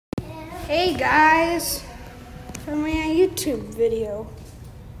Hey guys, for my YouTube video.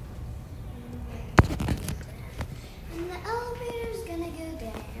 And the elevator's gonna go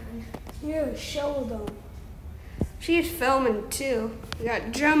down. Yeah, show them. She's filming too. We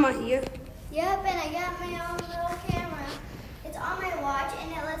got Gemma here. Yep, and I got my own little camera. It's on my watch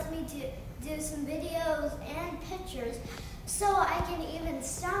and it lets me do some videos and pictures. So I can even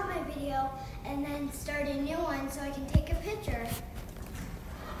stop my video and then start a new one so I can take a picture.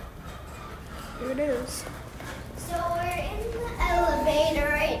 Here it is. So we're in the elevator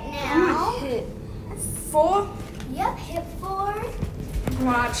right I'm now. gonna hit 4. Yep, hit 4.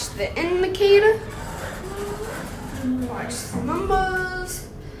 Watch the indicator. Watch the numbers.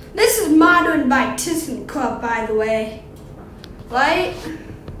 This is modeled by ThyssenKrupp, by the way. Right?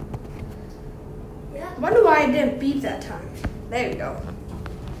 Yep. Wonder why I didn't beat that time. There we go.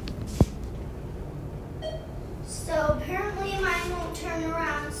 So apparently mine won't turn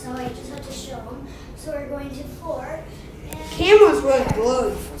around, so I just have to show them. So we're going to 4. And Camera's really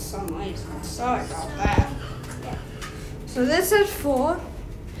blurry for some reason. Sorry about that. Yeah. So this is 4.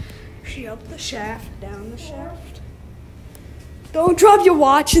 She up the shaft, down the shaft. Don't drop your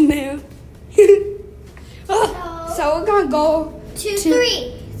watch in there. So we're gonna go 2, to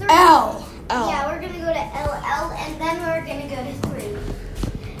 3. L. Yeah, we're gonna go to LL and then we're gonna go to 3.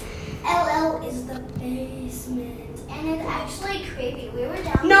 LL is the basement, and it's actually creepy. We were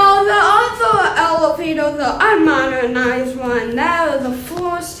down. No, the other elevator, the unmodernized one, the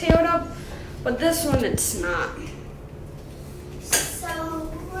floor is tailed up, but this one it's not.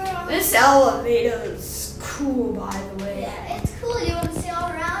 So we're on. This elevator is cool, by the way. Yeah, it's cool. You want to see all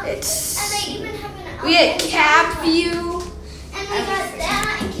around? It's. And they even have an. We get up and cap down view. one. And we got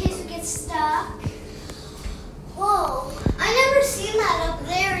that in case we get stuck. Whoa! I never seen that up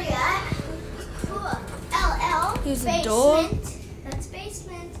there yet. Cool. LL. Here's a basement. door. That's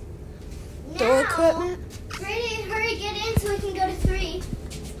basement. Door Now, equipment. Grady, hurry, get in so we can go to 3.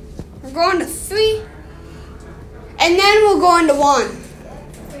 We're going to 3. And then we'll go into 1.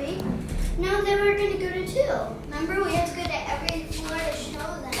 3. No, then we're going to go to 2. Remember, we have to go to every floor to show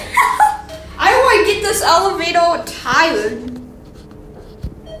them. I don't want to get this elevator tired.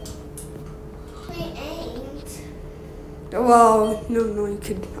 We ain't. Well, no, you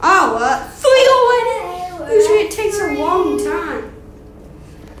could. Oh, 3 already. Usually it takes a long time.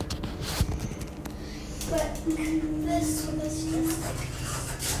 But this.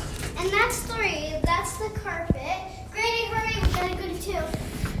 And that's 3. That's the carpet. Grady, hurry, we gotta go to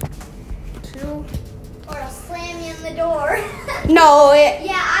 2. 2. Or I'll slam you in the door. No, it.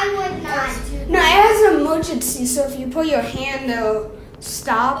 Yeah, I would not do No, it that. has an emergency, so if you put your hand, it'll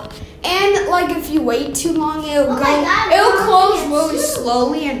stop. And like if you wait too long, it'll Oh go. my God, It'll Mom, close it's really too.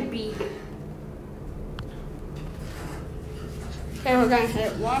 slowly and beep. Okay, we're gonna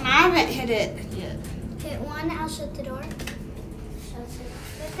hit 1. I haven't hit it yet. Hit 1, I'll shut the door.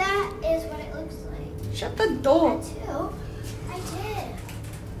 But that is what it looks like. Shut the door. 2. I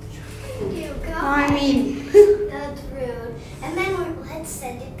did. You go. I mean, That's rude. And then let's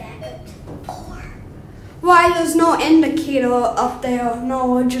send it back up to 4. why there's no indicator up there?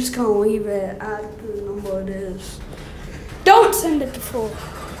 No, we're just gonna leave it at the number it is. Don't send it to 4.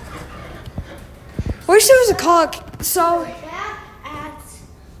 Wish there was a clock. So. Back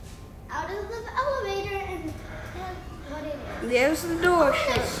out of the elevator and what it is. There's the door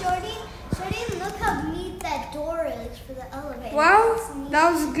shut. Shorty, look how neat that door is for the elevator. Well, That's neat.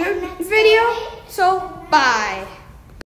 that was a And good that's video. the way- So, bye.